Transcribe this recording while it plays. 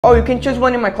Oh, you can choose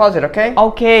one in my closet, okay?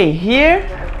 Okay, here?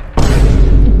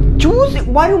 Choose?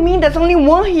 What do you mean? There's only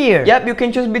one here. Yep, you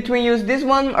can choose between use this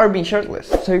one or being shirtless.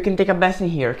 So you can take a bath in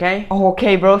here, okay? Oh,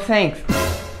 okay, bro, thanks.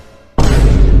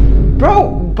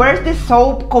 Bro, where's the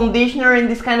soap, conditioner, and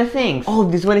this kind of things? Oh,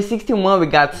 this one is 61. We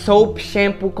got soap,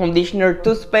 shampoo, conditioner,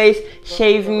 toothpaste,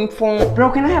 shaving foam.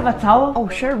 Bro, can I have a towel? Oh,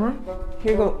 sure, bro.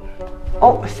 Here you go.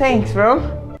 Oh, thanks,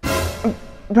 bro.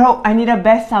 Bro, I need a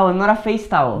bath towel, not a face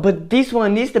towel. But this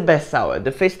one is the best towel.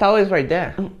 The face towel is right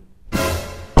there.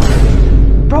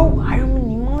 Bro, are you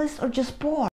minimalist or just poor?